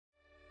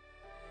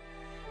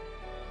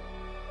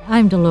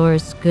I'm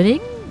Dolores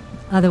Gooding,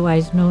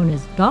 otherwise known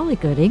as Dolly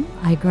Gooding.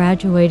 I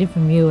graduated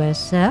from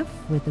USF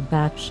with a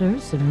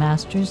bachelor's and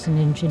master's in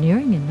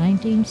engineering in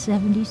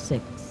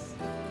 1976.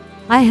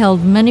 I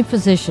held many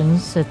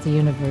positions at the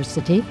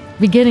university.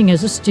 Beginning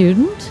as a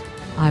student,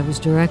 I was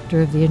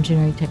director of the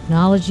Engineering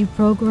Technology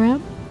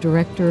program,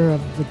 director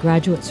of the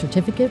graduate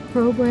certificate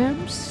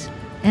programs,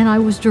 and I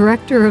was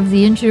director of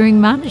the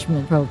Engineering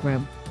Management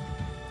program.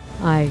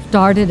 I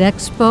started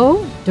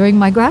Expo during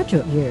my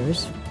graduate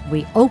years.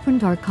 We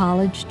opened our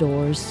college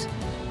doors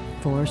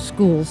for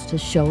schools to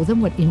show them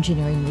what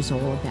engineering was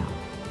all about.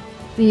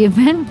 The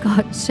event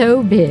got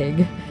so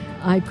big,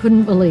 I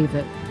couldn't believe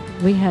it.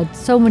 We had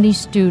so many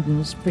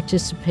students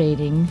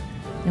participating,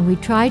 and we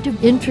tried to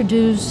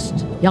introduce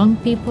young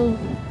people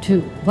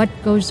to what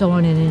goes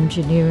on in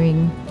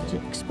engineering,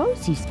 to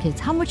expose these kids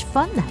how much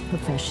fun that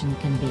profession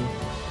can be.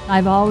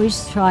 I've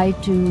always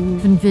tried to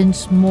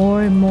convince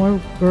more and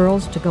more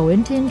girls to go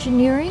into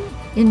engineering.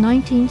 In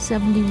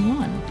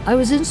 1971, I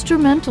was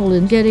instrumental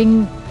in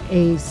getting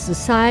a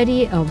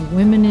Society of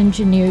Women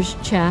Engineers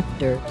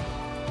chapter.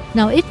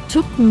 Now, it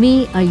took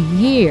me a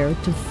year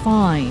to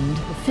find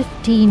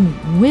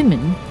 15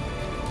 women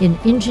in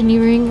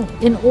engineering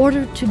in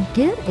order to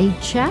get a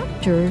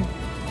chapter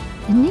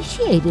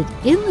initiated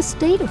in the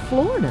state of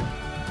Florida.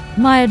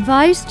 My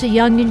advice to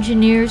young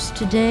engineers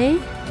today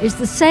is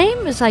the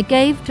same as I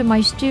gave to my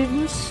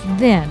students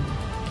then.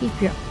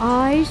 Keep your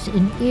eyes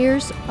and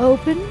ears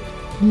open,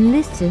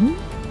 listen,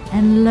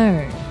 and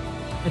learn.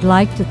 I'd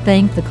like to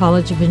thank the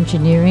College of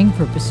Engineering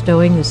for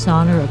bestowing this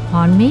honor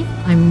upon me.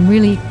 I'm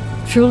really,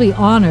 truly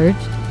honored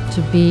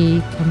to be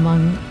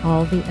among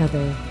all the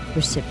other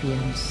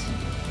recipients.